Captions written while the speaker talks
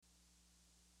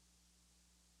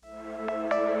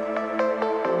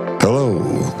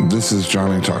This is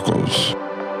Johnny Tacos.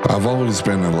 I've always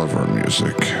been a lover of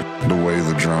music. The way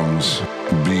the drums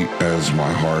beat as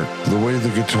my heart. The way the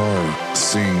guitar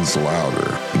sings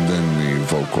louder than the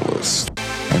vocalist.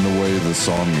 And the way the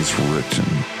song is written.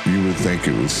 You would think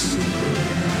it was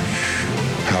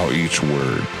how each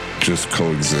word just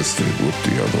coexisted with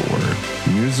the other word.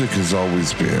 Music has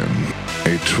always been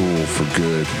a tool for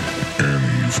good and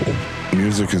evil.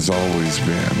 Music has always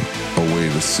been a way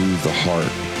to soothe the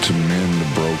heart, to mend the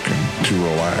broken, to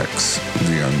relax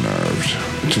the unnerved,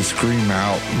 to scream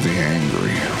out the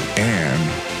angry, and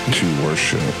to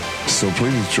worship. So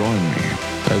please join me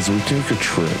as we take a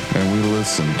trip and we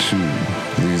listen to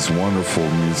these wonderful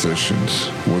musicians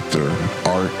with their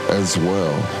art as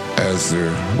well as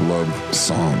their love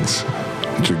songs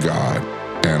to God.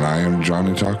 And I am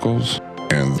Johnny Tacos,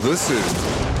 and this is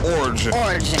Origin.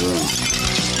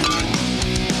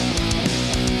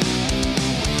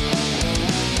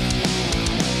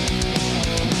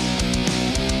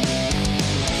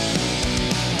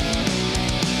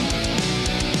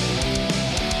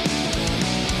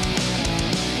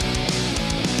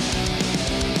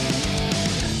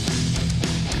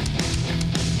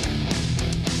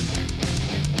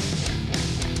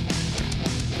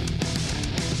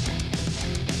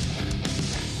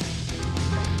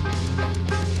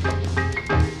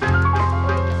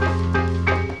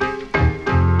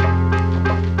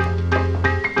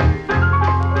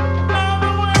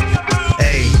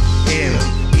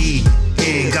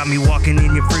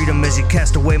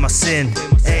 Cast away my sin.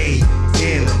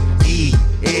 A-M-E-N.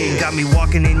 Got me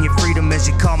walking in your freedom as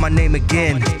you call my name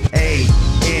again. A-M-E-N.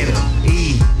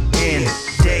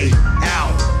 Day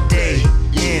out, day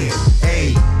in.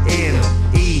 A-M-E-N.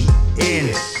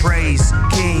 Praise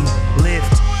King,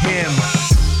 lift him.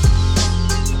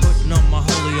 Putting on my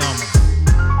holy armor,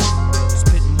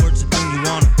 spitting words that bring you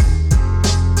honor.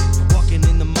 Walking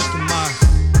in the muck and mire,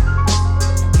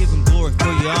 giving glory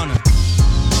for your honor.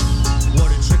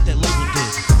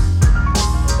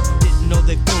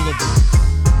 They full of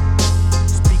it,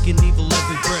 speaking evil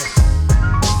every breath,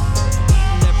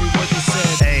 eating every word they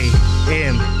said.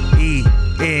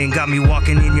 A-M-E-N. Got me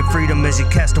walking in your freedom as you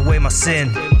cast away my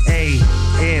sin.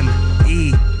 A-M-E-N.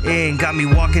 Got me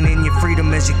walking in your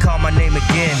freedom as you call my name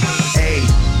again.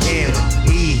 A-M-E-N.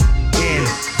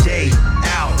 Day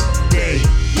out, day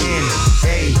in.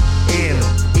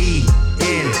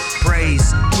 A-M-E-N.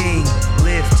 Praise King,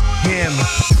 lift him.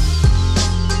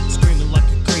 Screaming like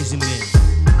a crazy man,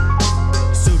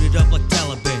 up like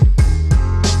Taliban.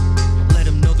 Let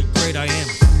him know the great I am,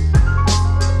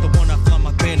 the one I fly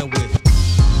my banner with.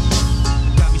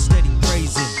 Got me steady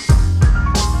praising.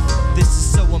 This is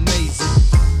so amazing.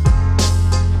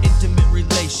 Intimate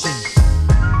relation,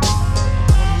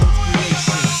 one world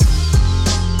creation,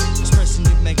 expressing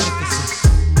in magnificence.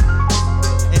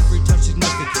 Every touch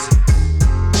significance.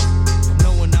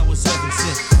 Knowing I was heaven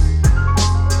sent,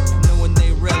 knowing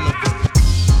they relevant.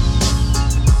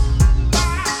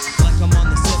 I'm on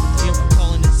the 7th year, I'm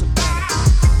calling it sabbatical.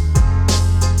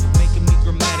 Making me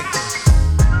grammatical.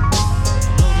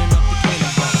 Loading up the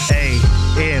cannonball.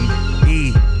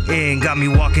 A-M-E-N. Got me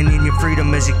walking in your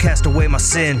freedom as you cast away my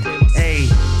sin.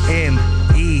 A-M-E-N.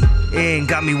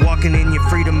 Got me walking in your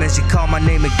freedom as you call my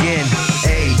name again.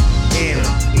 A-M-E-N.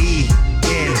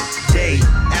 Day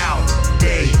out,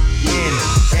 day in.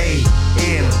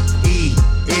 A-M-E-N.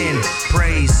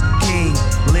 Praise King,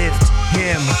 lift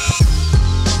him.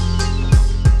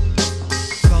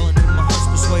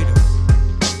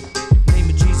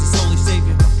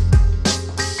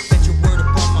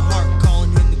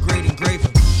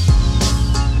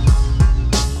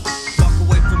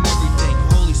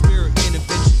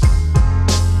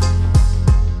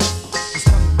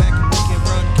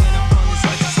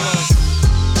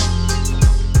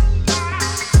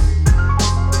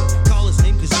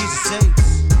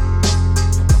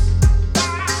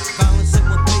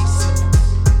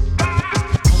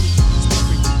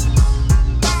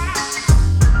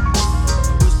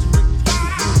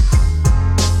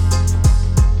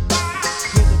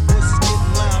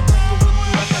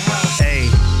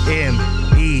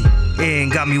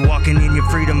 Got me walking in your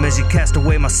freedom as you cast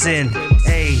away my sin.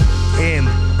 A-M-E-N.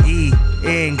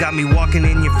 Got me walking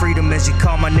in your freedom as you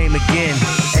call my name again.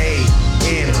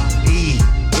 A-M-E-N.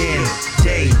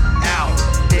 Day out,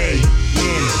 day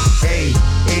in.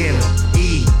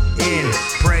 A-M-E-N.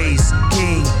 Praise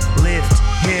King, lift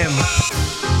him.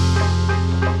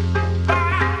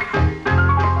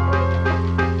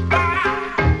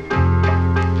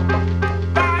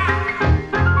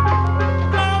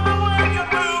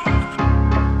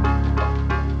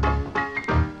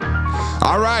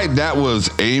 All right, that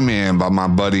was Amen by my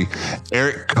buddy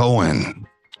Eric Cohen.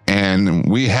 And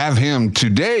we have him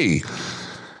today,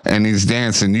 and he's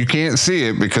dancing. You can't see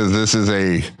it because this is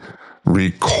a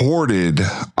recorded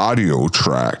audio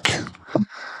track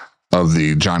of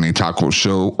the Johnny Taco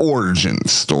Show origin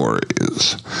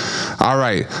stories. All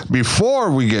right,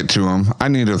 before we get to them, I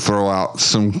need to throw out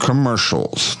some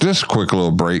commercials. Just a quick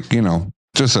little break,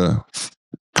 just a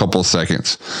couple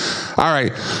seconds. All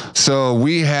right, so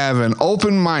we have an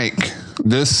open mic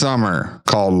this summer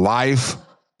called Life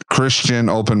Christian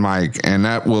Open Mic, and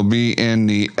that will be in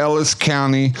the Ellis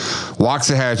County,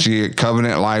 Waxahachie at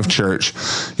Covenant Life Church.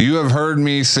 You have heard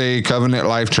me say Covenant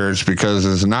Life Church because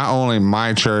it's not only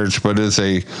my church, but it's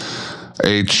a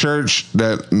church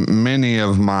that many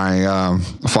of my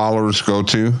followers go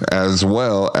to, as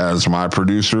well as my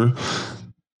producer,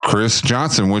 Chris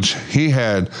Johnson, which he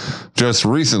had just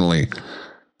recently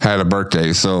had a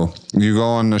birthday. So you go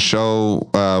on the show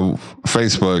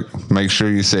Facebook, make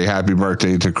sure you say happy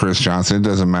birthday to Chris Johnson. It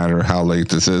doesn't matter how late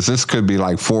this is. This could be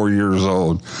like 4 years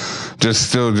old.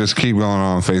 Just keep going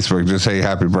on Facebook. Just say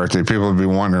happy birthday. People will be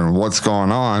wondering what's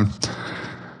going on.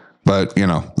 But,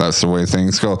 that's the way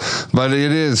things go. But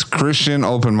it is Christian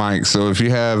open mic. So if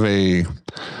you have a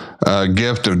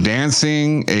gift of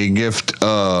dancing, a gift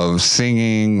of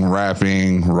singing,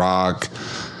 rapping, rock,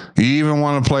 you even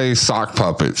want to play sock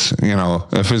puppets,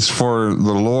 if it's for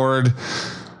the Lord,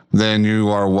 then you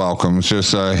are welcome.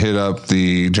 Just hit up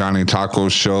the Johnny Taco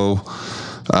Show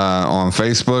on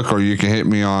Facebook, or you can hit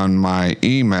me on my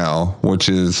email, which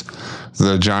is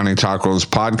the Johnny Tacos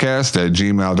podcast at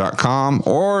gmail.com,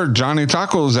 or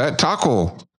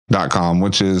johnnytacos@taco.com,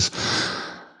 which is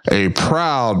a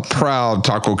proud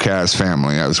Taco Cast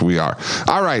family, as we are.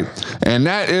 All right. And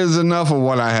that is enough of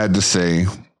what I had to say.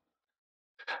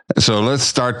 So let's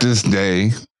start this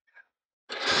day.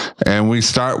 And we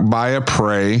start by a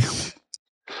pray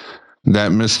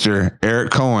that Mr.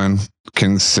 Eric Cohen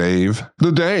can save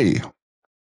the day.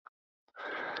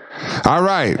 All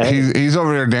right. Hey. He's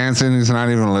over there dancing. He's not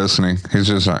even listening. He's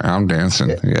just like, I'm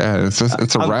dancing. Yeah,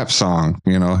 it's a rap song.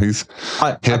 He's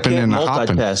hipping and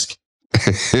hopping. What's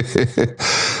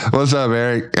up,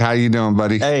 Eric? How you doing,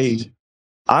 buddy? Hey,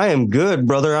 I am good,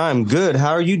 brother. I am good.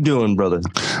 How are you doing, brother?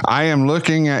 I am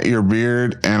looking at your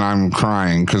beard and I'm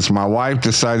crying because my wife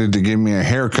decided to give me a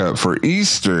haircut for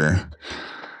Easter.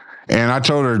 And I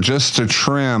told her just to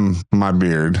trim my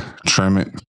beard, trim it.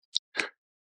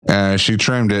 She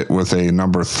trimmed it with a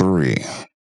number 3.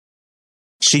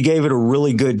 She gave it a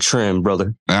really good trim,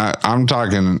 brother. I'm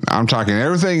talking.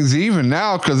 Everything's even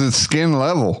now because it's skin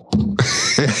level.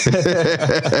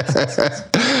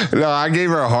 No, I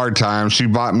gave her a hard time. She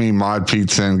bought me mod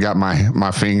pizza and got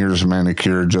my fingers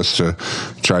manicured just to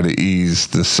try to ease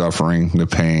the suffering, the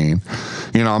pain.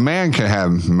 A man can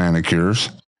have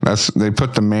manicures. They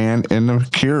put the man in the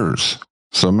cures.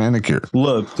 So manicure.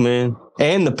 Look, man.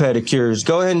 And the pedicures.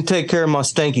 Go ahead and take care of my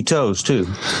stanky toes, too.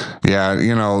 Yeah,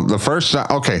 the first time...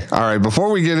 Okay, all right.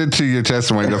 Before we get into your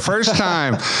testimony, the first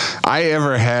time I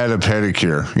ever had a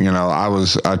pedicure, I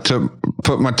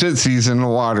put my tootsies in the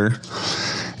water,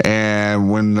 and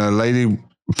when the lady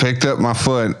picked up my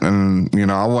foot, and,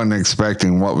 I wasn't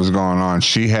expecting what was going on,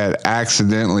 she had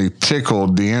accidentally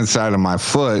tickled the inside of my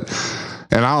foot,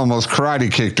 and I almost karate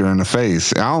kicked her in the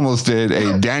face. I almost did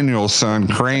a Danielson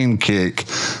crane kick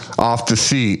off the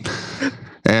seat.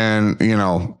 And,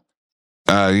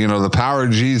 the power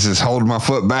of Jesus holding my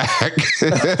foot back.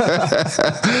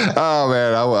 Oh,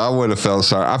 man, I would have felt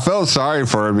sorry. I felt sorry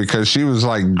for her because she was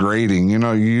like grating. You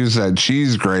use that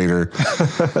cheese grater.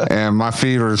 And my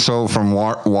feet were so, from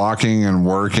walking and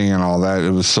working and all that,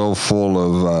 it was so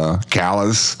full of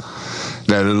callus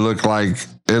that it looked like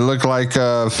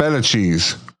feta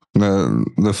cheese,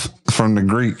 from the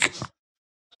Greek.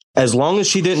 As long as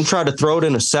she didn't try to throw it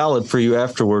in a salad for you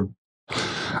afterward.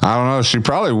 I don't know. She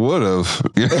probably would have.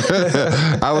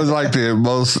 I was like the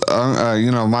most,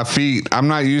 my feet. I'm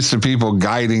not used to people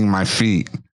guiding my feet,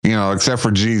 except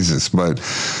for Jesus. But,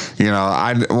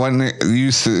 I wasn't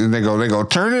used to. They go,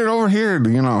 turn it over here,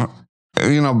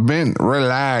 bend,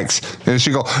 relax. And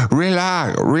she go,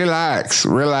 relax.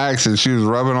 And she was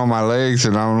rubbing on my legs,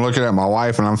 and I'm looking at my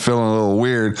wife, and I'm feeling a little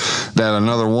weird that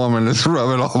another woman is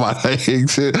rubbing on my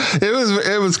legs.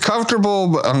 It was comfortable,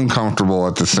 but uncomfortable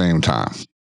at the same time.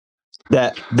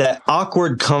 That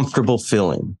awkward, comfortable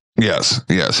feeling. Yes.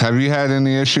 Have you had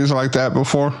any issues like that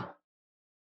before?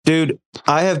 Dude,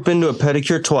 I have been to a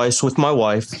pedicure twice with my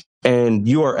wife. And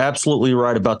you are absolutely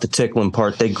right about the tickling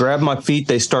part. They grab my feet,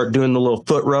 they start doing the little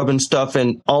foot rubbing stuff,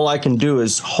 and all I can do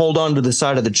is hold on to the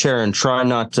side of the chair and try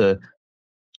not to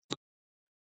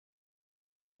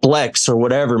flex or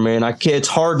whatever, man. It's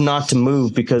hard not to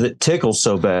move because it tickles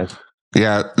so bad.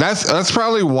 Yeah, that's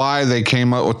probably why they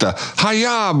came up with the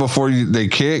hi-ya before they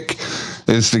kick,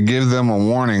 is to give them a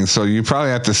warning. So you probably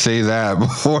have to say that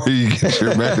before you get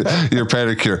your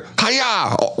pedicure.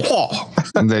 Hi-ya! Oh,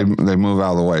 and they move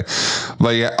out of the way.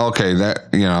 But yeah, okay, that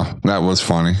was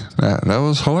funny. That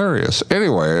was hilarious.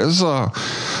 Anyways, so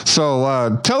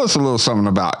tell us a little something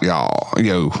about y'all.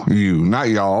 You, not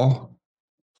y'all,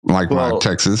 like my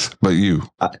Texas, but you.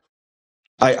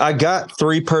 I got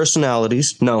 3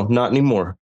 personalities. No, not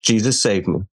anymore. Jesus saved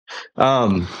me.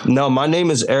 No, my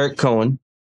name is Eric Cohen.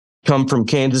 Come from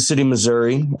Kansas City,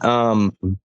 Missouri.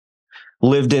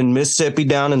 Lived in Mississippi,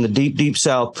 down in the deep, deep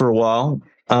South for a while.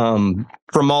 From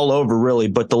all over, really.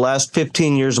 But the last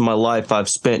 15 years of my life I've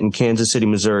spent in Kansas City,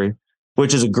 Missouri,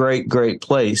 which is a great, great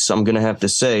place, I'm going to have to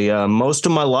say. Most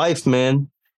of my life, man,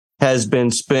 has been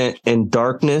spent in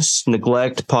darkness,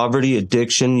 neglect, poverty,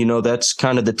 addiction. That's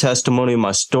kind of the testimony of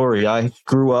my story. I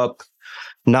grew up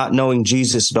not knowing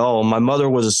Jesus at all. My mother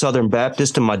was a Southern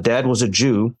Baptist and my dad was a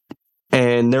Jew,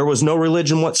 and there was no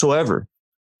religion whatsoever.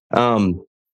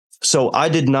 So I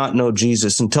did not know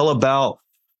Jesus until about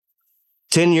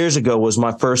 10 years ago was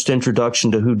my first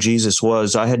introduction to who Jesus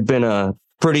was. I had been a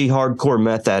pretty hardcore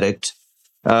meth addict,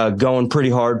 going pretty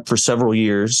hard for several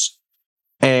years,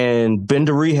 and been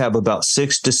to rehab about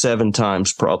 6 to 7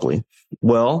 times probably.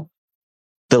 Well,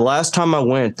 the last time I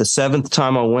went, the 7th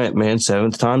time I went, man,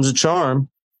 7th time's a charm.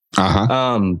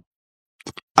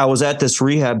 I was at this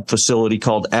rehab facility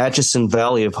called Atchison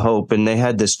Valley of Hope, and they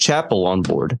had this chapel on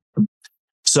board.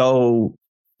 So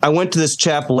I went to this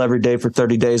chapel every day for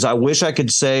 30 days. I wish I could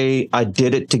say I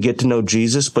did it to get to know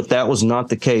Jesus, but that was not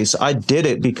the case. I did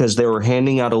it because they were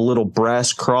handing out a little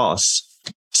brass cross.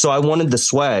 So I wanted the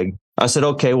swag. I said,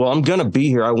 okay, well, I'm going to be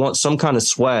here. I want some kind of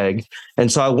swag.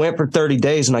 And so I went for 30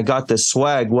 days and I got this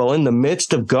swag. Well, in the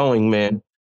midst of going, man,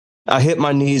 I hit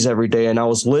my knees every day and I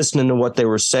was listening to what they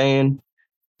were saying.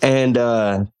 And,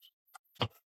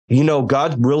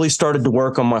 God really started to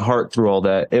work on my heart through all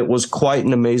that. It was quite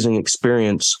an amazing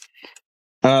experience.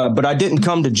 But I didn't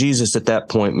come to Jesus at that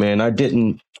point, man. I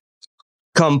didn't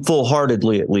come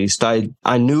full-heartedly, at least.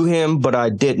 I knew him, but I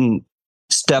didn't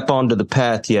step onto the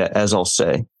path yet, as I'll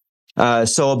say.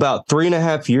 So about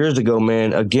 3.5 years ago,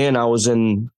 man, again, I was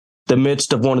in the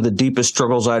midst of one of the deepest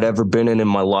struggles I'd ever been in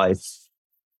my life,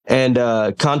 and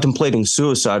contemplating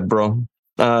suicide, bro.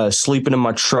 Sleeping in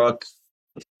my truck,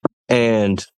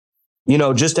 and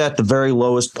just at the very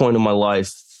lowest point of my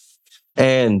life.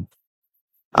 And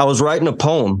I was writing a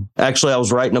poem. Actually, I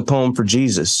was writing a poem for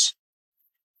Jesus,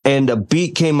 and a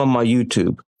beat came on my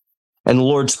YouTube, and the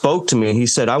Lord spoke to me. He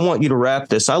said, I want you to rap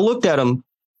this. I looked at him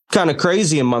kind of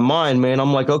crazy in my mind, man.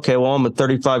 I'm like, okay, well, I'm a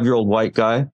 35-year-old white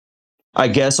guy. I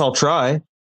guess I'll try.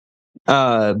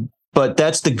 But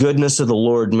that's the goodness of the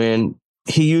Lord, man.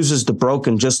 He uses the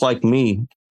broken just like me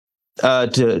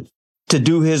to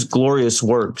do his glorious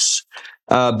works.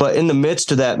 But in the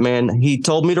midst of that, man, he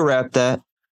told me to rap that,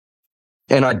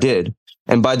 and I did.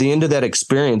 And by the end of that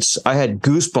experience, I had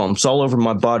goosebumps all over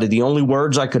my body. The only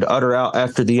words I could utter out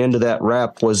after the end of that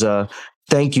rap was,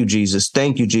 thank you, Jesus.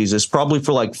 Thank you, Jesus. Probably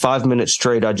for like 5 minutes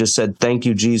straight, I just said, thank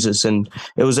you, Jesus. And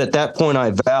it was at that point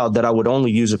I vowed that I would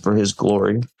only use it for his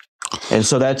glory. And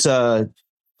so that's the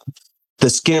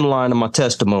skin line of my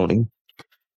testimony.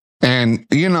 And,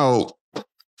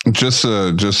 just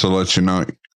to let you know,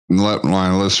 let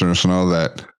my listeners know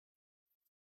that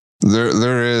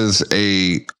there is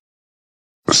a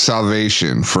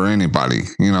salvation for anybody,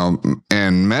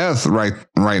 and meth right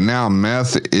now,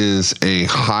 meth is a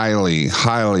highly,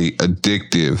 highly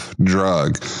addictive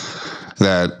drug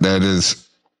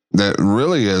that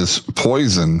really has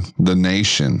poisoned the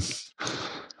nation.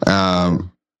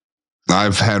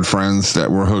 I've had friends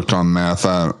that were hooked on meth.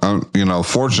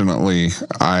 Fortunately,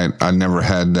 I never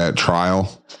had that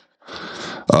trial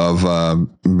of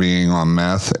being on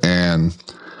meth,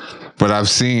 but I've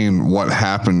seen what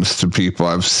happens to people.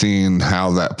 I've seen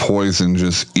how that poison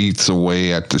just eats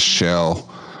away at the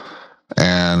shell.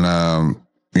 And,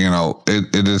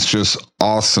 it is just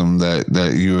awesome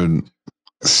that you would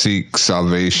seek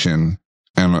salvation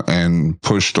and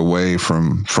pushed away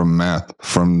from meth,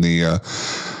 from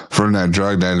that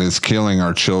drug that is killing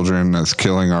our children, that's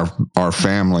killing our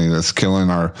family, that's killing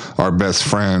our best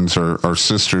friends, or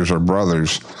sisters or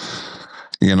brothers.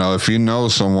 If you know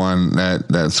someone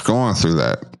that's going through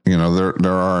that,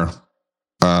 there are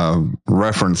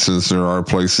references, there are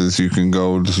places you can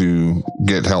go to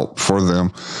get help for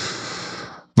them.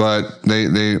 But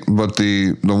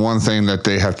the one thing that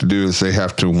they have to do is they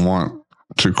have to want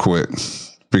to quit.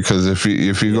 Because if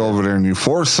you go over there and you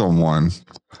force them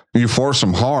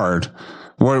hard,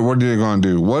 what are you going to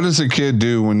do? What does a kid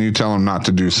do when you tell them not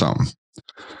to do something?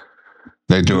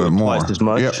 They do it more. Twice as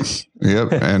much.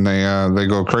 Yep. And they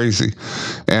go crazy.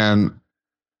 And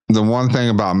the one thing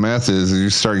about meth is you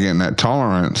start getting that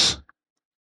tolerance,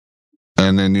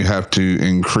 and then you have to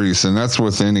increase. And that's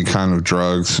with any kind of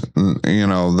drugs.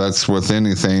 That's with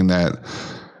anything that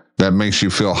makes you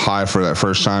feel high for that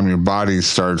first time. Your body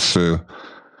starts to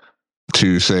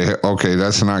say, okay,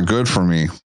 that's not good for me.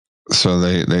 So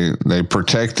they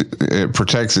protects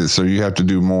it. So you have to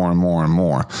do more and more and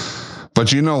more.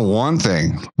 But one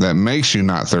thing that makes you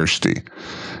not thirsty,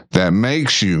 that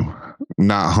makes you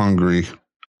not hungry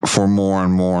for more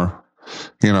and more,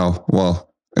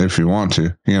 well, if you want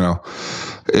to,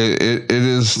 it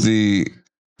is the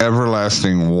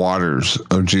everlasting waters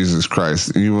of Jesus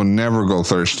Christ. You will never go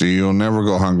thirsty. You'll never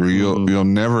go hungry. You'll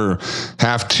never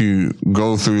have to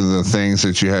go through the things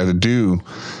that you had to do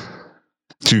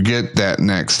to get that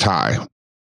next high.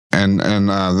 And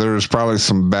there's probably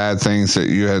some bad things that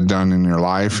you had done in your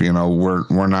life.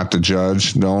 We're not the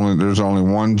judge. There's only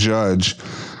one judge,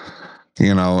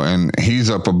 and he's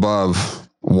up above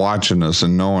watching us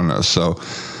and knowing us. So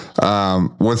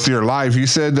with your life, you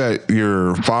said that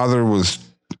your father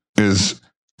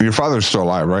your father's still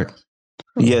alive, right?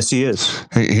 Yes, he is.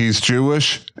 He's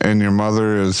Jewish, and your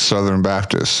mother is Southern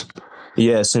Baptist.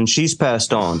 Yes, and she's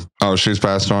passed on. Oh, she's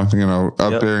passed on,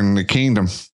 up there in the kingdom.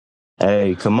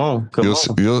 Hey, come on.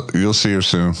 You'll see her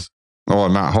soon. Well,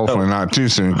 hopefully not too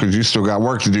soon, because you still got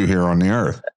work to do here on the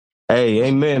earth. Hey,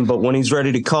 amen. But when he's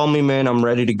ready to call me, man, I'm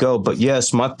ready to go. But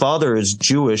yes, my father is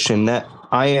Jewish, and that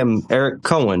I am Eric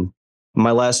Cohen.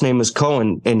 My last name is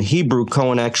Cohen. In Hebrew,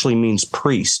 Cohen actually means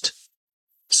priest.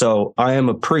 So I am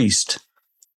a priest.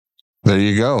 There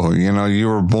you go. You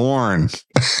were born.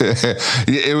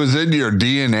 It was in your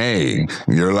DNA.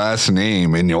 Your last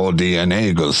name in your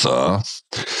DNA goes,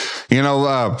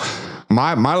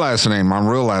 my last name, my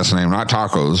real last name, not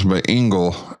Tacos, but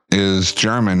Engel is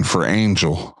German for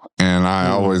angel. And I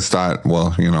always thought,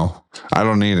 well, I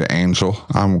don't need an angel.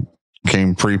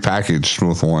 Came prepackaged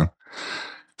with one.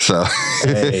 So,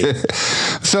 hey.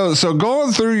 so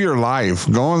going through your life,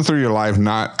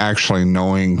 not actually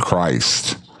knowing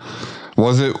Christ.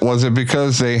 Was it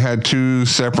because they had two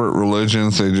separate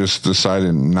religions? They just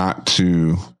decided not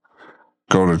to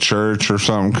go to church or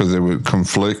something because they would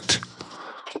conflict?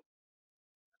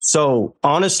 So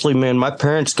honestly, man, my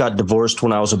parents got divorced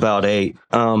when I was about 8.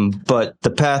 But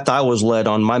the path I was led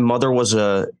on, my mother was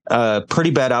a pretty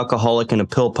bad alcoholic and a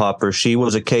pill popper. She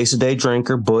was a case a day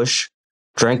drinker, Bush.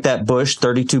 Drank that Bush,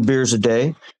 32 beers a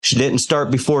day. She didn't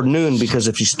start before noon, because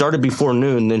if she started before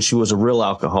noon, then she was a real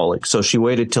alcoholic. So she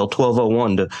waited till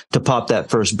 12:01 to pop that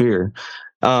first beer.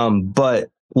 But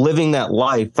living that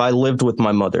life, I lived with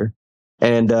my mother.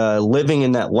 And living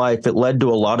in that life, it led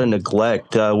to a lot of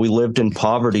neglect. We lived in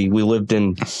poverty. We lived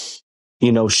in,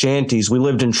 shanties. We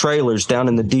lived in trailers down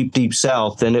in the deep, deep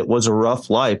South, and it was a rough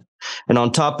life. And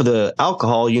on top of the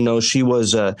alcohol, she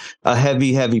was a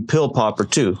heavy, heavy pill popper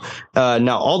too.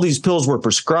 Now, all these pills were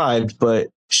prescribed, but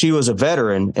she was a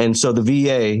veteran. And so the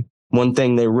VA, one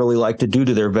thing they really like to do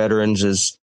to their veterans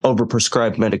is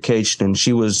overprescribe medication. And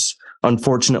she was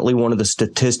unfortunately one of the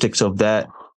statistics of that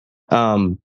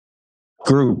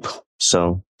group.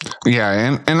 So,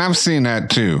 yeah. And I've seen that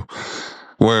too,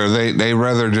 where they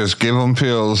rather just give them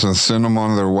pills and send them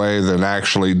on their way than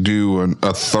actually do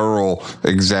a thorough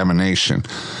examination.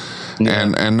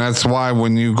 Yeah. And that's why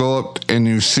when you go up and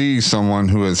you see someone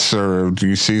who has served,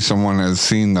 you see someone has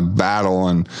seen the battle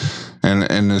and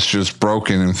it's just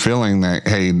broken and feeling that,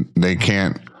 hey, they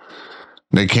can't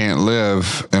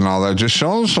live and all that, just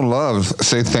show them some love.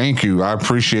 Say thank you. I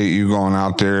appreciate you going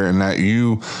out there, and that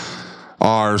you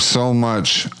are so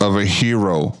much of a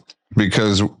hero.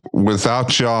 Because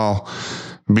without y'all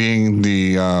being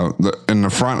the in the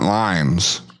front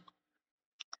lines,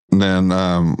 then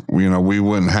we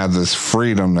wouldn't have this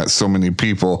freedom that so many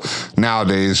people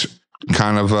nowadays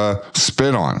kind of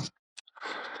spit on.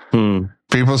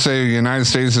 People say the United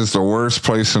States is the worst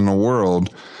place in the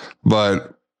world,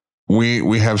 but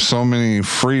we have so many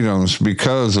freedoms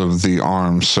because of the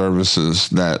armed services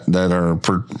that are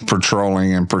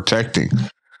patrolling and protecting.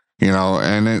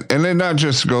 And it not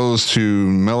just goes to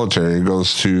military, it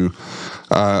goes to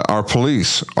our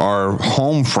police, our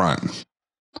home front.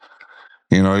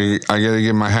 I got to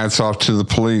give my hats off to the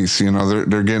police.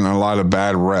 They're getting a lot of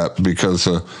bad rep because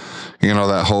of,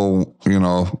 that whole,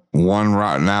 one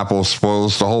rotten apple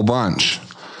spoils the whole bunch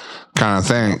kind of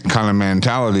thing, kind of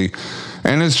mentality.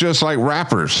 And it's just like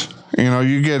rappers.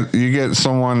 You get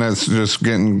someone that's just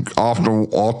getting off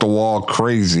the wall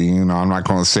crazy. I'm not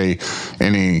going to say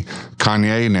any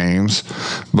Kanye names,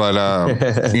 but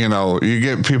you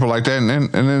get people like that, and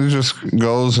then it just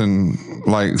goes and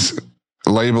like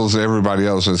labels everybody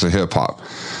else as a hip hop.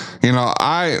 You know,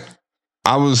 I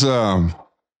was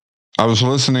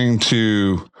listening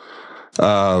to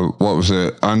what was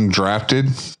it,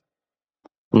 Undrafted,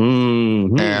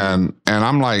 and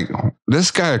I'm like,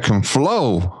 this guy can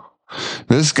flow.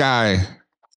 This guy,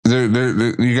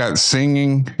 you got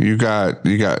singing, you got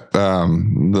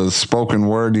the spoken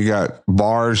word, you got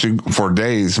bars for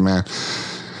days, man.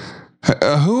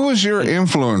 Who was your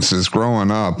influences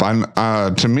growing up?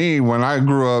 To me, when I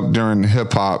grew up during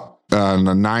hip hop in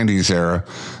the '90s era,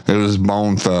 it was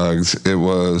Bone Thugs, it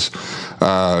was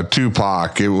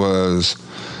Tupac, it was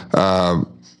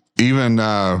even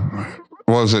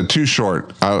was it Too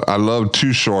Short? I love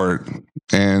Too Short,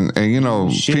 and you know,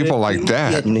 people like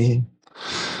that.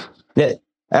 Yeah,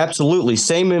 absolutely,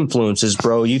 same influences,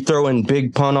 bro. You throw in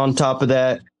Big Pun on top of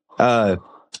that,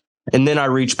 and then I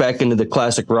reach back into the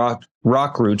classic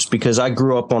rock roots because I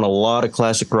grew up on a lot of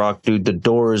classic rock, dude. The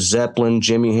Doors, Zeppelin,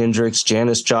 Jimi Hendrix,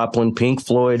 Janis Joplin, Pink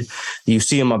Floyd. You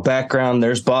see in my background,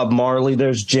 there's Bob Marley,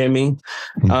 there's Jimmy.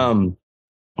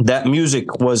 That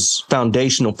music was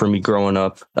foundational for me growing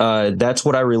up. That's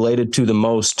what I related to the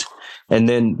most. And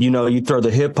then, you know, you throw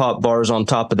the hip hop bars on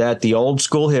top of that, the old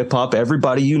school hip hop,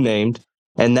 everybody you named.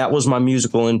 And that was my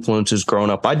musical influences growing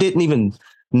up. I didn't even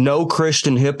know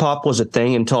Christian hip hop was a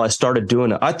thing until I started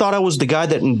doing it. I thought I was the guy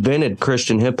that invented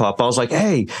Christian hip hop. I was like,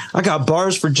 hey, I got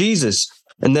bars for Jesus.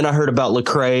 And then I heard about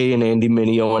Lecrae and Andy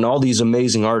Mineo and all these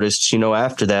amazing artists, you know,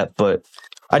 after that. But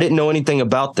I didn't know anything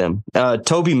about them.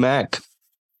 Toby Mac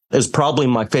is probably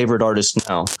my favorite artist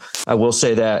now. I will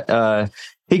say that.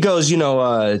 He goes, you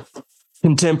know,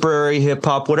 contemporary hip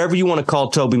hop, whatever you want to call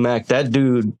Toby Mac. That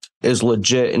dude is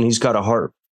legit, and he's got a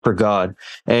heart for God.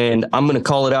 And I'm going to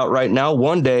call it out right now.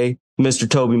 One day, Mr.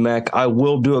 Toby Mac, I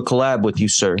will do a collab with you,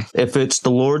 sir, if it's the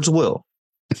Lord's will.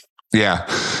 Yeah.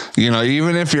 You know,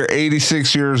 even if you're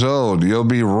 86 years old, you'll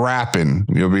be rapping.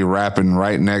 You'll be rapping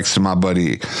right next to my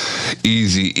buddy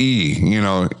Eazy-E. You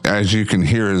know, as you can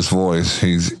hear his voice,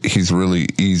 he's really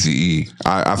Eazy-E.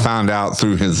 I found out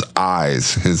through his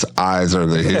eyes. His eyes are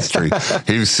the history.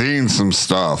 He's seen some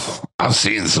stuff. I've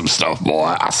seen some stuff,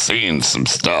 boy. I've seen some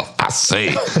stuff. I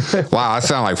see. Wow, I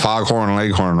sound like Foghorn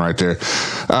Leghorn right there.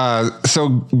 So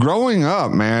growing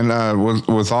up, man,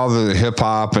 with all the hip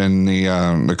hop and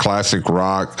the classic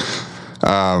rock,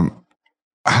 how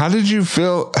did you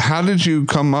feel? How did you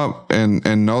come up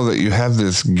and know that you have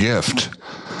this gift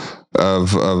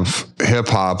of hip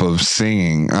hop, of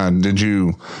singing? Did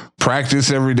you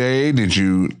practice every day? Did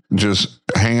you just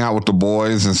hang out with the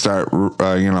boys and start,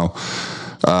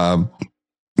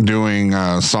 doing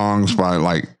songs by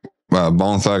like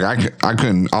Bone Thug? I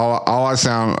couldn't. All I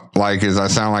sound like is I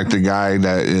sound like the guy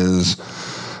that is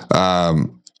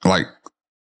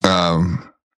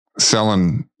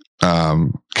selling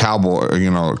cowboy, you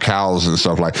know, cows and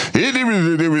stuff like. So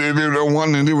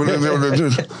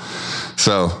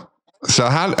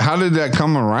how did that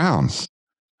come around?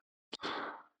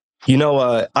 You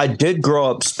know, I did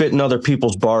grow up spitting other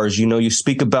people's bars. You know, you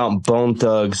speak about Bone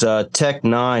Thugs. Tech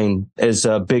Nine is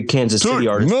a big Kansas City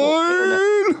artist.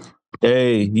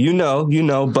 Hey, you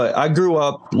know, but I grew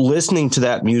up listening to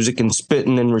that music and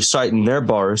spitting and reciting their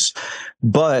bars,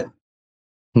 but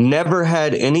never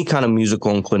had any kind of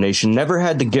musical inclination, never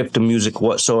had the gift of music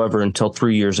whatsoever until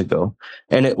 3 years ago.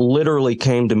 And it literally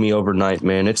came to me overnight,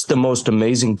 man. It's the most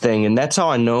amazing thing. And that's how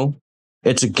I know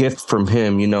it's a gift from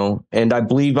him, you know, and I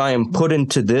believe I am put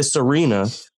into this arena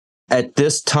at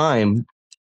this time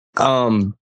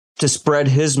to spread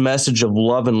his message of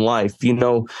love and life. You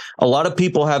know, a lot of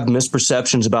people have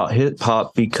misperceptions about hip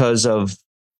hop because of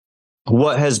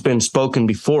what has been spoken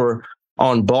before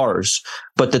on bars.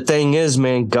 But the thing is,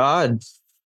 man, God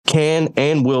can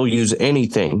and will use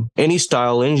anything, any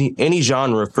style, any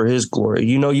genre for his glory.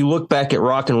 You know, you look back at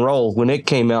rock and roll when it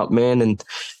came out, man, and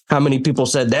how many people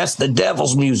said that's the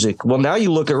devil's music. Well, now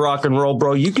you look at rock and roll,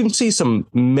 bro, you can see some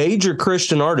major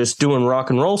Christian artists doing rock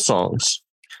and roll songs.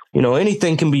 You know,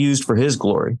 anything can be used for his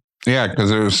glory. Yeah, because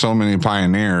there were so many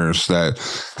pioneers that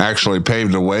actually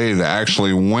paved the way, that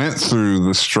actually went through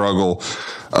the struggle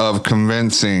of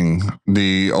convincing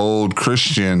the old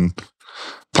Christian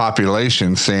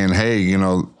population, saying, hey, you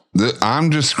know,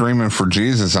 I'm just screaming for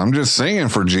Jesus. I'm just singing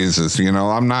for Jesus. You know,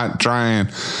 I'm not trying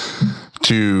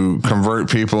to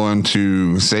convert people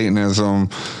into Satanism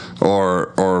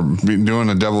or be doing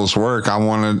the devil's work. I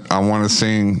want to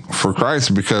sing for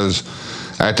Christ, because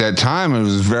at that time, it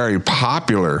was very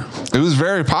popular. It was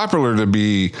very popular to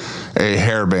be a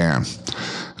hair band,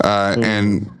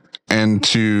 and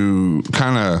to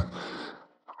kind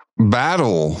of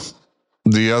battle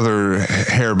the other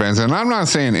hair bands, and I'm not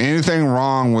saying anything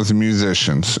wrong with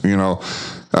musicians. You know,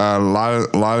 a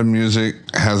lot of music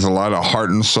has a lot of heart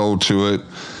and soul to it.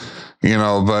 You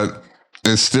know, but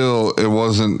it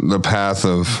wasn't the path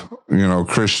of, you know,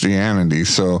 Christianity.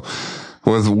 So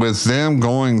with them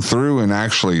going through and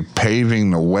actually paving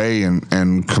the way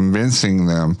and convincing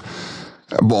them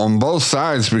on both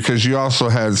sides, because you also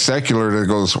had secular that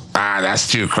goes,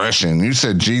 that's too Christian. You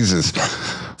said Jesus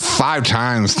 5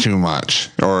 times too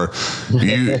much, or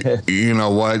you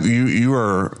know what, you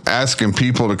are asking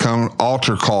people to come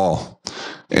altar call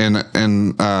in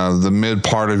the mid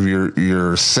part of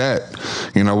your set.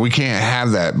 You know, we can't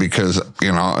have that because,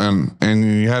 you know, and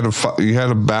you had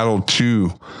to battle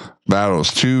two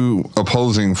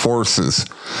opposing forces,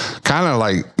 kind of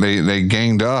like they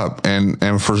ganged up,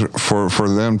 and for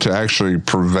them to actually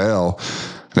prevail,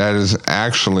 that is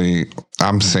actually,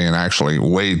 I'm saying actually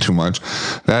way too much.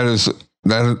 That's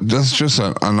just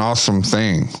an awesome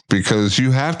thing, because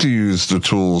you have to use the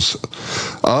tools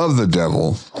of the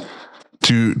devil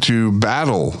to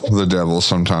battle the devil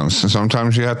sometimes. And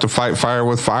sometimes you have to fight fire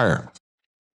with fire.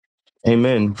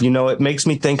 Amen. You know, it makes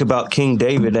me think about King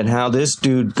David and how this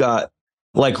dude got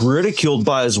like ridiculed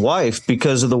by his wife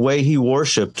because of the way he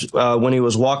worshiped when he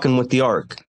was walking with the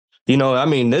ark. You know, I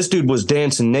mean, this dude was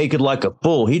dancing naked like a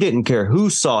fool. He didn't care who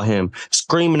saw him,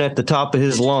 screaming at the top of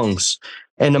his lungs.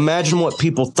 And imagine what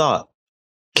people thought.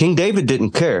 King David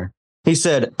didn't care. He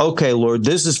said, okay, Lord,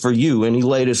 this is for you. And he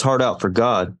laid his heart out for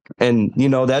God. And, you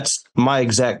know, that's my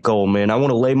exact goal, man. I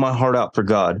want to lay my heart out for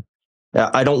God.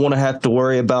 I don't want to have to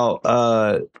worry about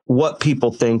what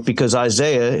people think, because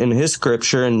Isaiah in his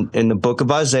scripture and in the book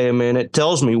of Isaiah, man, it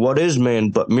tells me what is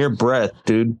man but mere breath,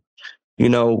 dude. You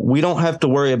know, we don't have to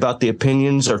worry about the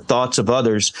opinions or thoughts of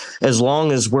others as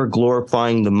long as we're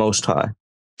glorifying the Most High.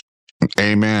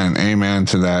 Amen. Amen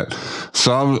to that.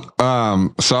 So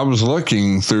I was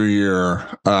looking through your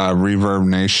Reverb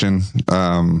Nation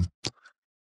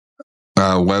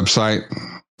website,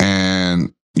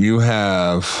 and you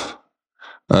have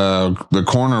the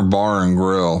Corner Bar and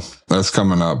Grill that's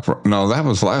coming up. No, that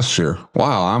was last year.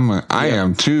 Wow, I'm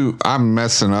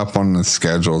messing up on the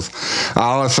schedules.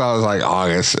 All I saw was like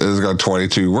August. It's got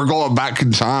 22. We're going back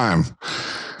in time.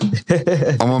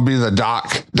 I'm gonna be the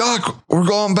doc. Doc, we're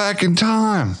going back in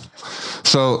time.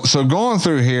 So going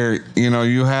through here, you know,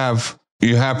 you have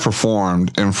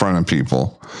performed in front of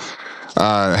people.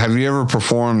 Have you ever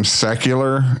performed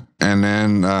secular, and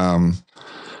then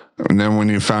when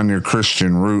you found your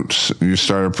Christian roots, you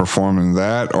started performing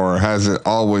that, or has it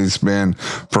always been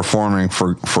performing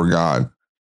for God?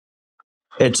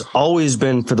 It's always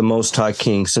been for the Most High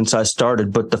King since I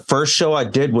started. But the first show I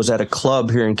did was at a club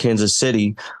here in Kansas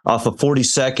City off of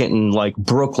 42nd and like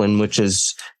Brooklyn, which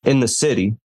is in the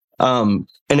city. And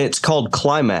it's called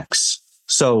Climax.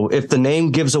 So if the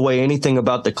name gives away anything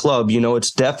about the club, you know,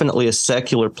 it's definitely a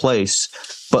secular place.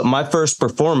 But my first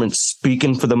performance,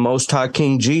 speaking for the Most High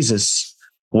King Jesus,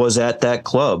 was at that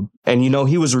club. And, you know,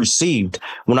 he was received.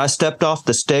 When I stepped off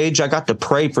the stage, I got to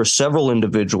pray for several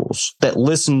individuals that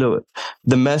listened to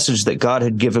the message that God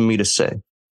had given me to say.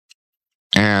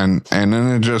 And then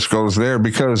it just goes there,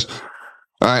 because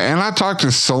and I talk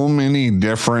to so many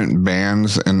different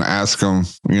bands and ask them,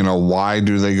 you know, why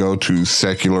do they go to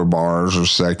secular bars or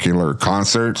secular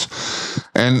concerts?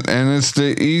 And it's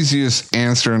the easiest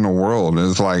answer in the world.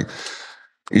 It's like,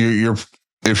 you're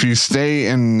if you stay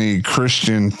in the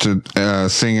Christian to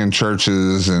sing in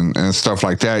churches and stuff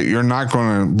like that, you're not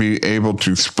going to be able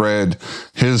to spread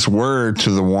his word to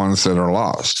the ones that are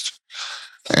lost.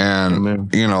 And, Amen.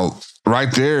 You know,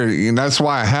 right there, that's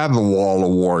why I have the wall of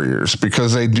warriors,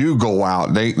 because they do go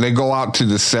out. They go out to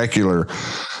the secular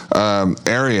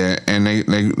area, and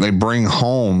they bring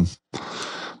home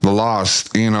the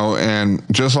lost, you know. And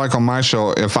just like on my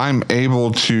show, if I am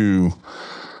able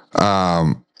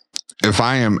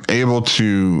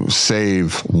to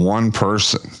save one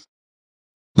person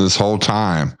this whole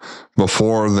time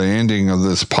before the ending of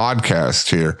this podcast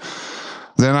here,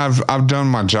 then I've done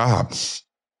my job.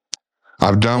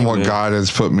 I've done what God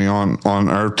has put me on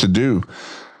earth to do.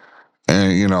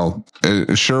 And, you know,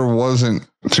 it sure wasn't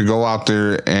to go out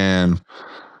there and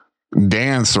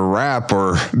dance or rap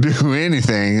or do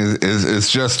anything.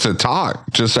 It's just to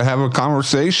talk, just to have a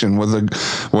conversation with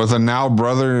a now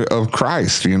brother of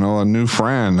Christ, you know, a new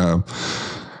friend.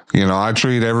 You know, I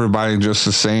treat everybody just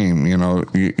the same. You know,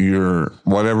 your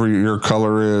whatever your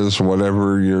color is,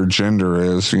 whatever your gender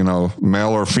is, you know,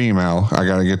 male or female. I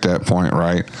got to get that point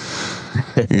right.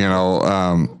 You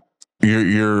know,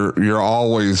 you're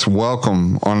always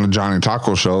welcome on the Johnny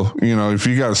Taco Show. You know, if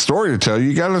you got a story to tell,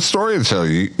 you got a story to tell.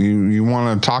 You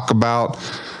want to talk about,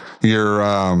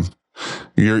 your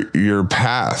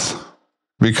path,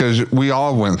 because we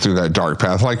all went through that dark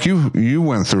path. Like you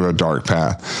went through a dark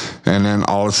path, and then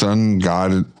all of a sudden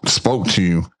God spoke to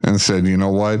you and said, you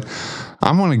know what?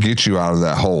 I'm going to get you out of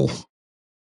that hole.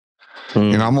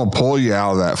 And I'm going to pull you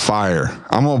out of that fire.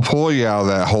 I'm going to pull you out of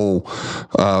that whole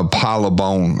pile of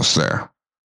bones there.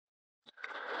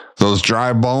 Those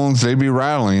dry bones, they be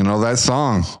rattling, you know, that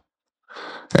song.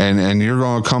 And you're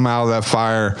going to come out of that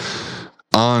fire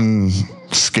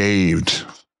unscathed,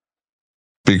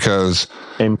 because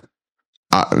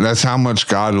that's how much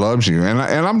God loves you. And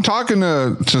I'm talking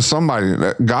to somebody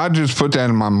that God just put that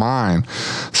in my mind.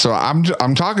 So I'm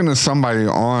talking to somebody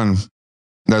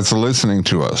that's listening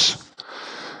to us,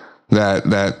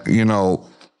 that you know,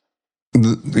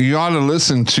 you ought to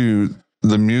listen to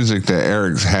the music that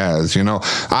Eric has. You know,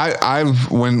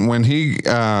 when he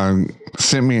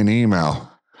sent me an email,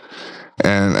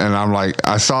 and I'm like,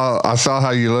 I saw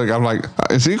how you look. I'm like,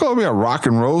 is he going to be a rock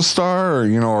and roll star, or,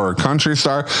 you know, or a country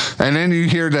star? And then you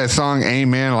hear that song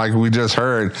Amen, like we just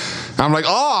heard. I'm like,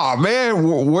 oh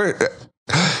man, where?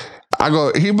 I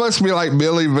go, he must be like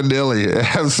Billy Vanilli,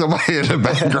 have somebody in the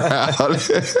background.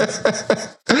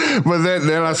 But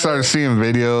then I started seeing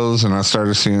videos, and I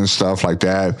started seeing stuff like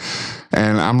that.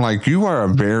 And I'm like, you are a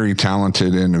very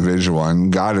talented individual,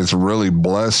 and God has really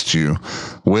blessed you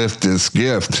with this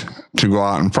gift to go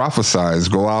out and prophesize,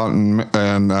 go out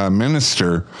and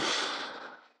minister.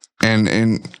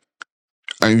 And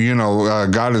you know,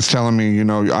 God is telling me, you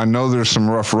know, I know there's some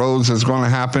rough roads that's going to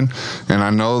happen, and I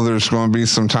know there's going to be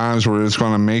some times where it's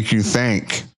going to make you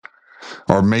think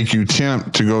or make you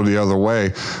tempt to go the other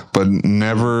way, but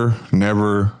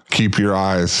never keep your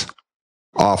eyes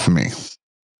off me.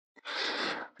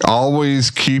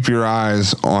 Always keep your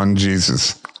eyes on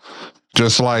Jesus.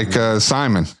 Just like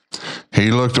Simon, he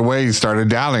looked away, he started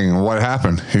doubting, and what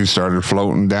happened? He started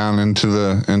floating down into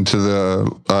the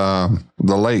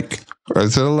lake.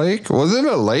 Is it a lake? Was it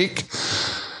a lake?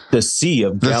 The Sea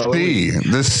of Galilee.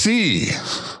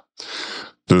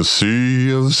 The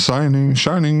sea of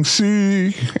shining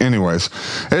sea. Anyways,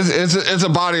 it's a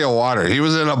body of water. He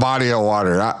was in a body of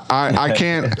water. I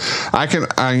can,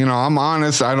 you know, I'm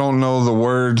honest. I don't know the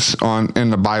words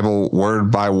in the Bible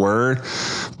word by word,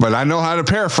 but I know how to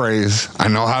paraphrase. Hey,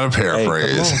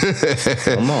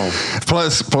 come on.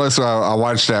 Plus, I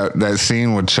watched that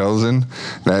scene with Chosen.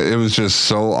 That it was just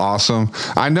so awesome.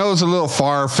 I know it's a little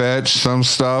far-fetched, some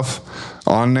stuff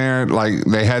on there, like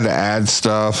they had to add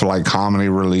stuff like comedy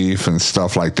relief and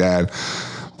stuff like that,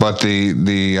 but the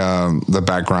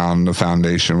background, the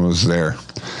foundation was there,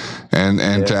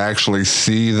 and to actually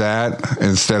see that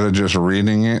instead of just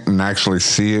reading it, and actually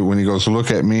see it when he goes,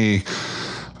 look at me,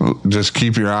 just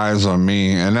keep your eyes on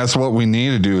me. And that's what we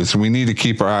need to do, is we need to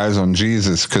keep our eyes on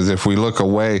Jesus, because if we look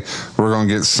away, we're going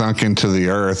to get sunk into the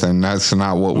earth, and that's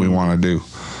not what we want to do.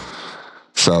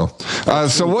 So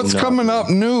what's coming up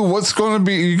new? What's going to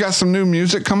be? You got some new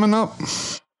music coming up?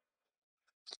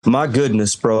 My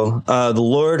goodness, bro. The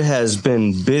Lord has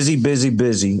been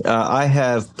busy. I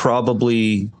have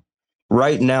probably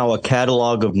right now a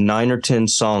catalog of 9 or 10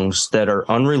 songs that are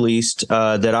unreleased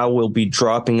that I will be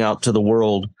dropping out to the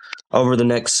world over the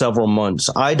next several months.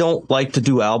 I don't like to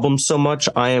do albums so much.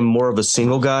 I am more of a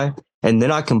single guy, and then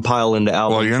I compile into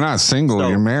albums. Well, you're not single,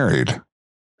 you're married.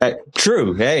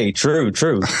 True. Hey, true.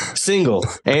 Single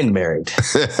and married.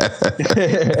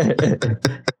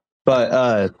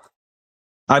 But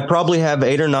I probably have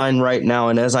 8 or 9 right now.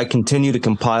 And as I continue to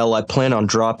compile, I plan on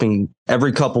dropping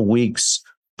every couple weeks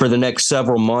for the next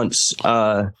several months.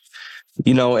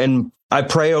 You know, and I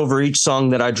pray over each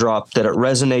song that I drop that it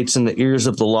resonates in the ears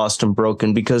of the lost and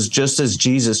broken, because just as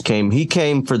Jesus came, he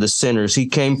came for the sinners. He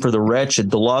came for the wretched,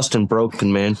 the lost and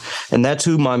broken, man. And that's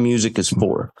who my music is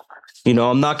for. You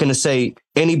know, I'm not going to say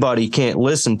anybody can't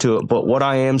listen to it, but what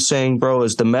I am saying, bro,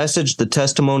 is the message, the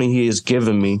testimony he has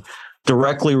given me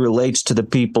directly relates to the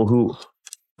people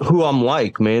who I'm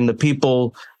like, man, the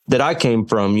people that I came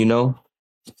from, you know?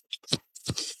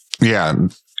 Yeah.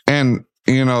 And,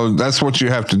 you know, that's what you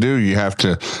have to do. You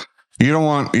don't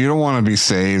want to be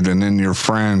saved, and then your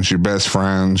friends, your best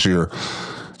friends, your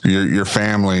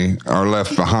family are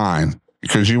left behind,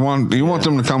 because you want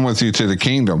them to come with you to the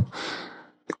kingdom.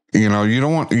 You know, you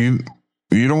don't want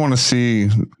to see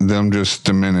them just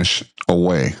diminish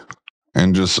away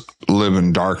and just live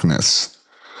in darkness.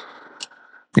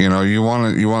 You know, you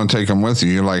want to take them with you.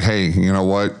 You're like, hey, you know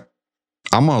what?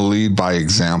 I'm going to lead by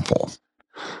example.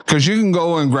 Because you can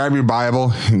go and grab your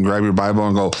Bible and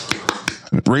go,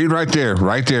 read right there,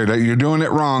 that you're doing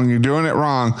it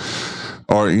wrong.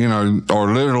 Or, you know,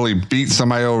 or literally beat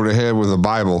somebody over the head with a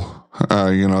Bible.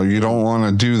 You know, you don't want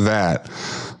to do that.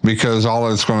 because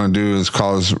all it's going to do is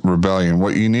cause rebellion.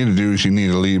 What you need to do is you need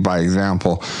to lead by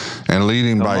example. And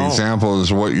leading by example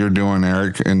is what you're doing,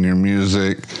 Eric, in your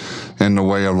music and the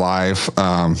way of life.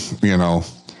 I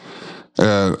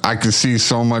can see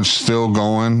so much still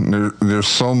going. There's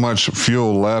so much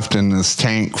fuel left in this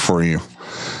tank for you.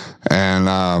 And,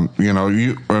 and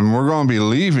we're going to be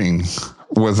leaving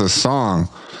with a song,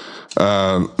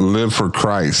 Live for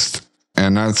Christ.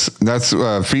 And that's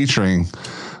featuring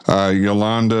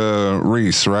Yolanda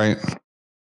Reese, right?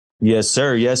 Yes,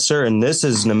 sir. Yes, sir. And this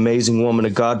is an amazing woman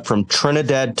of God from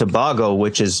Trinidad, Tobago,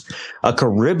 which is a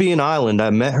Caribbean island. I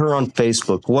met her on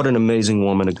Facebook. What an amazing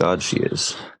woman of God she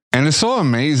is. And it's so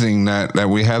amazing that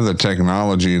we have the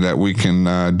technology that we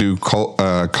can do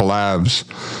collabs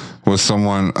with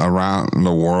someone around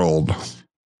the world.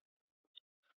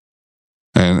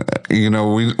 And,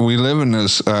 we live in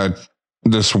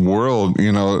this world,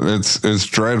 it's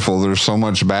dreadful. There's so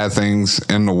much bad things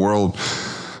in the world,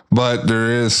 but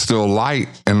there is still light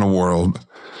in the world,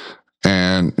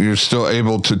 and you're still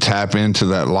able to tap into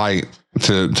that light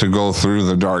to go through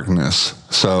the darkness.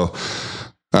 So,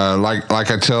 like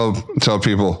I tell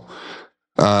people,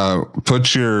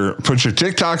 put your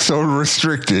TikToks on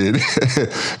restricted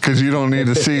because you don't need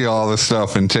to see all the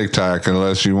stuff in TikTok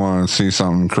unless you want to see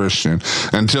something Christian,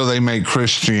 until they make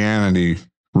Christianity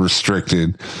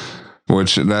restricted,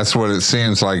 which that's what it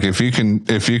seems like. If you can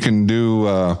do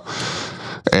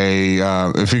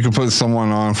if you could put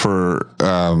someone on for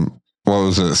what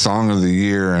was it, Song of the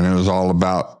Year, and it was all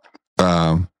about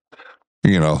the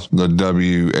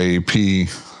WAP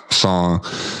song,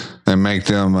 and make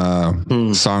them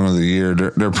Song of the Year,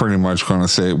 they're pretty much going to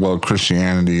say, well,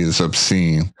 Christianity is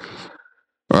obscene,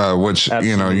 which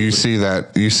Absolutely. you see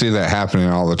that happening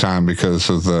all the time because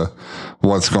of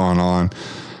what's going on,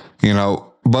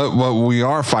 but we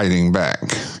are fighting back.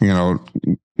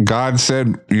 God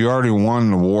said you already won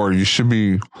the war. You should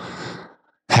be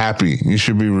happy. You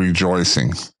should be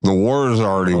rejoicing. The war is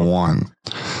already won.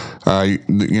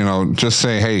 Just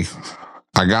say, hey,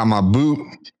 I got my boot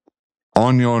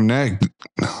on your neck,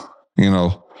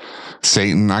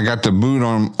 Satan. I got the boot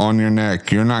on your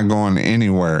neck. You're not going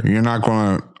anywhere. You're not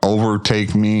going to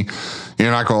overtake me.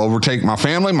 You're not going to overtake my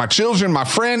family, my children, my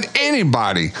friend,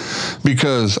 anybody,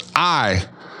 because I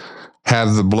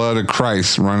have the blood of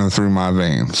Christ running through my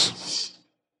veins.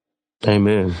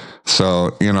 Amen.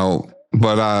 So,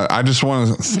 but I just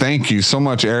want to thank you so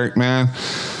much, Eric, man.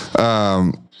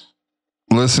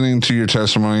 Listening to your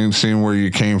testimony and seeing where you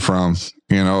came from,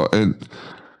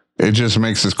 it just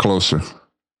makes us closer.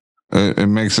 It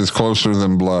makes us closer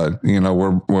than blood.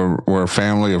 We're a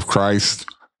family of Christ.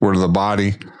 We're the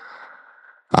body.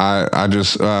 I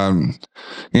just,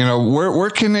 where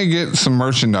can they get some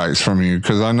merchandise from you?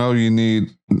 Because I know you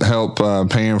need help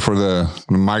paying for the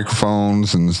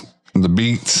microphones and the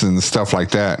beats and stuff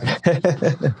like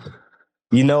that.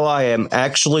 I am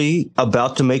actually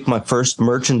about to make my first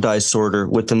merchandise order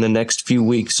within the next few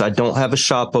weeks. I don't have a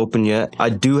shop open yet. I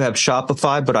do have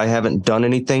Shopify, but I haven't done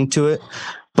anything to it.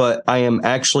 But I am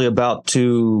actually about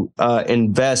to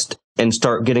invest and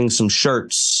start getting some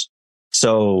shirts.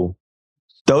 So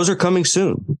those are coming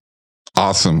soon.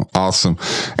 Awesome.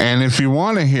 And if you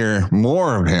want to hear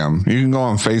more of him, you can go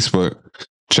on Facebook.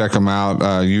 Check them out,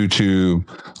 YouTube,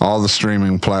 all the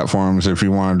streaming platforms if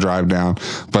you want to drive down.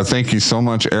 But thank you so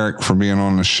much, Eric, for being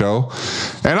on the show.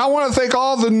 And I want to thank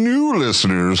all the new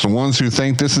listeners, the ones who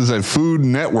think this is a Food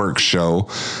Network show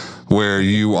where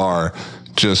you are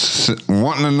just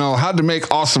wanting to know how to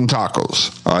make awesome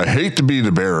tacos. I hate to be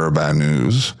the bearer of bad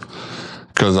news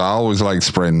because I always like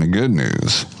spreading the good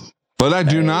news. But I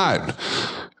do not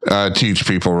teach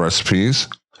people recipes.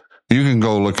 You can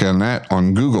go look at that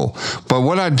on Google. But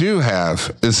what I do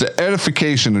have is the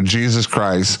edification of Jesus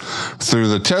Christ through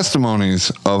the testimonies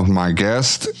of my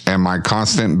guests and my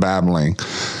constant babbling.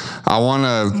 I want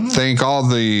to thank all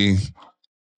the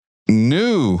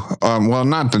new,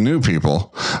 not the new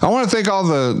people. I want to thank all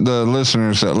the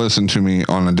listeners that listen to me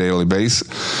on a daily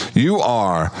basis. You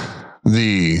are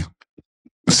the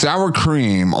sour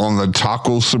cream on the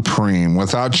taco supreme.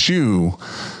 Without you,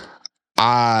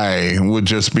 I would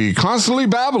just be constantly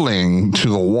babbling to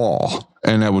the wall,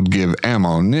 and that would give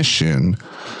ammunition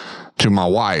to my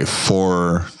wife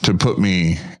to put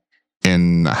me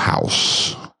in the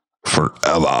house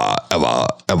forever, ever,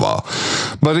 ever.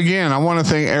 But again, I want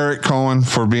to thank Eric Cohen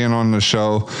for being on the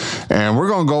show, and we're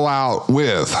going to go out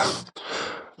with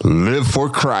Live for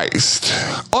Christ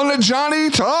on the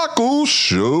Johnny Taco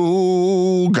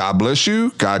Show. God bless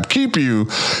you. God keep you.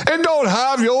 And don't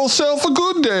have yourself a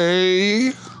good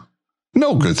day.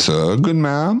 No, good sir. Good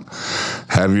ma'am.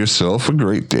 Have yourself a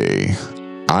great day.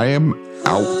 I am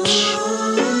out.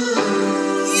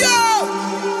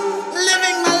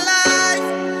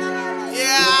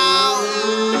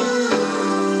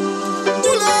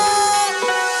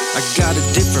 Got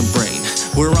a different brain,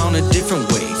 we're on a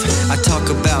different wave. I talk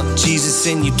about Jesus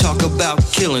and you talk about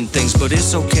killing things, but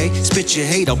it's okay, spit your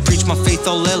hate, I'll preach my faith,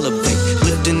 I'll elevate.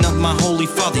 Lifting up my holy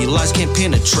father, your lies can't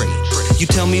penetrate. You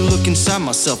tell me look inside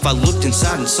myself, I looked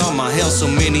inside and saw my hell. So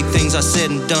many things I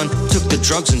said and done, took the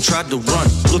drugs and tried to run.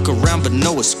 Look around but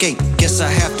no escape, guess I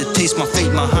have to taste my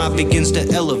fate. My high begins to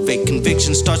elevate,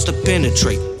 conviction starts to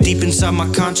penetrate. Deep inside my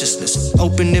consciousness,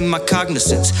 open in my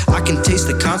cognizance, I can taste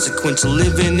the consequence of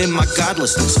living in my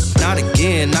godlessness. Not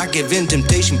again, I give in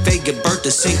temptation, fake give birth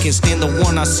to sin, can't stand the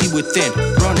one I see within.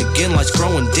 Run again, lights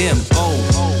growing dim. Oh,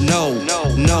 no,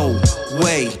 no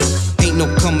way, ain't no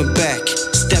coming back,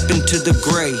 step into the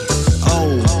gray.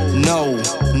 Oh,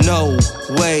 no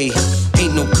way,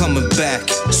 ain't no coming back,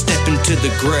 step into the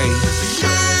gray.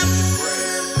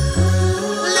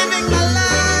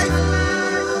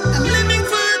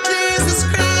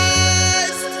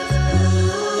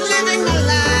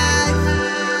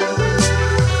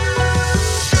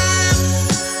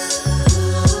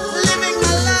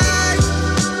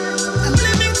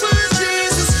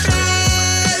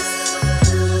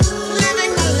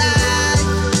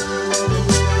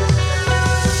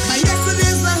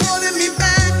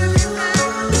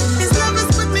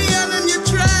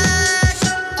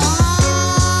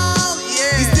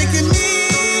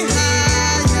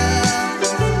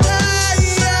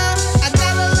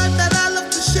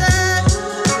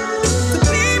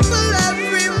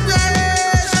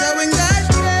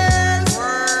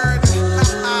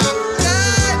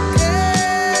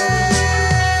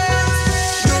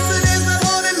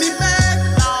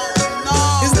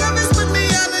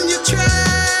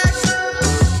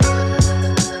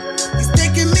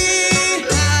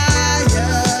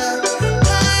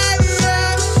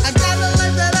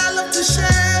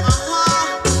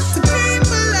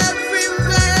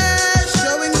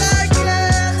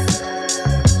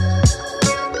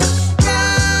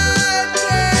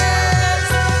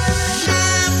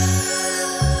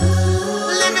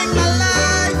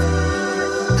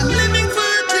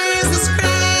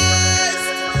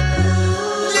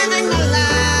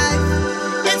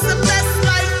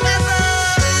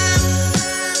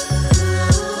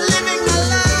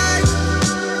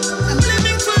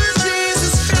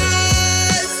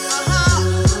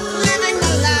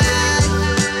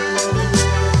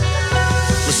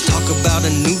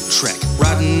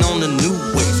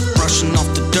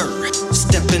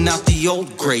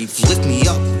 Old grave, lift me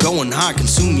up, going high,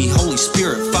 consume me, Holy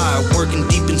Spirit, fire working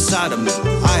deep inside of me.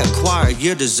 I acquired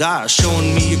your desire,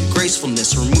 showing me your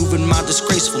gracefulness, removing my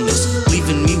disgracefulness,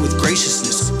 leaving me with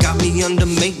graciousness, got me under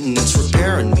maintenance,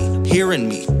 repairing me, hearing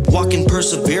me, walking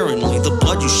perseveringly. The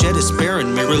blood you shed is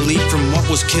sparing me, relief from what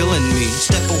was killing me.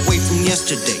 Step away from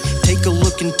yesterday, take a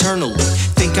look internally,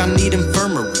 think I need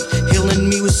infirmary, healing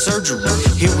me with surgery.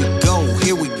 Here we go,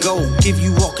 give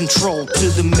you all control to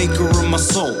the maker of my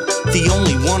soul. The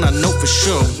only one I know for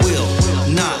sure will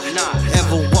not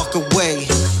ever walk away.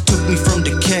 Took me from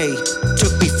decay,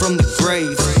 took me from the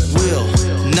grave. Will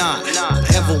not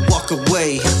ever walk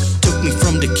away. Took me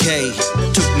from decay,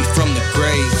 took me from the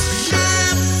grave.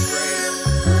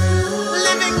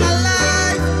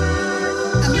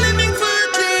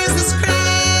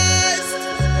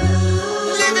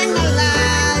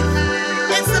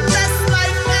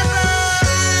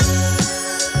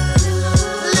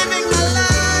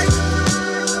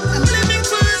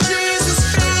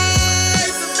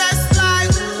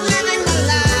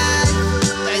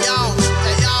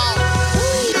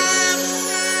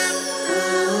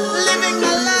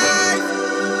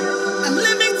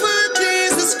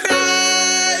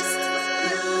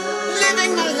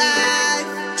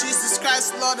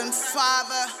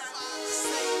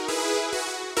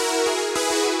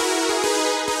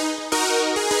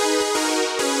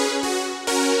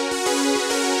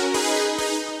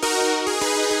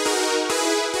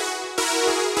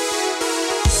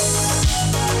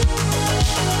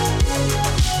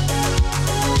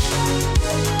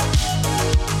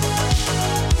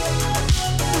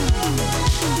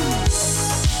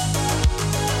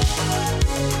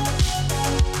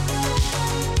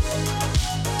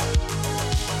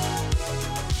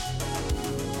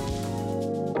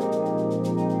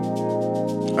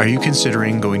 Are you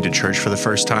considering going to church for the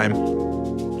first time?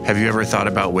 Have you ever thought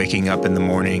about waking up in the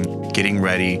morning, getting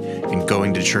ready, and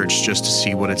going to church just to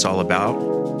see what it's all about?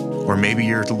 Or maybe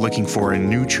you're looking for a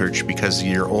new church because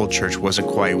your old church wasn't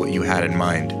quite what you had in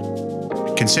mind.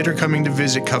 Consider coming to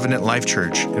visit Covenant Life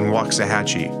Church in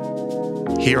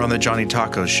Waxahachie. Here on the Johnny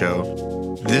Tacos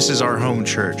Show, This is our home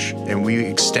church, and we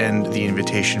extend the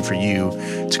invitation for you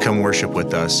to come worship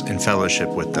with us and fellowship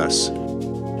with us.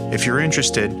 If you're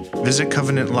interested, visit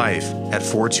Covenant Life at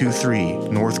 423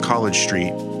 North College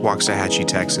Street, Waxahachie,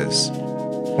 Texas.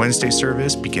 Wednesday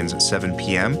service begins at 7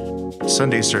 p.m.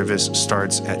 Sunday service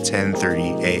starts at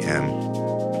 10:30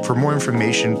 a.m. For more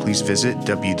information, please visit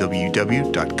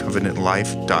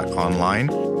www.covenantlife.online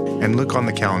and look on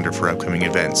the calendar for upcoming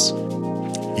events.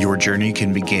 Your journey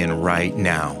can begin right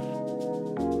now.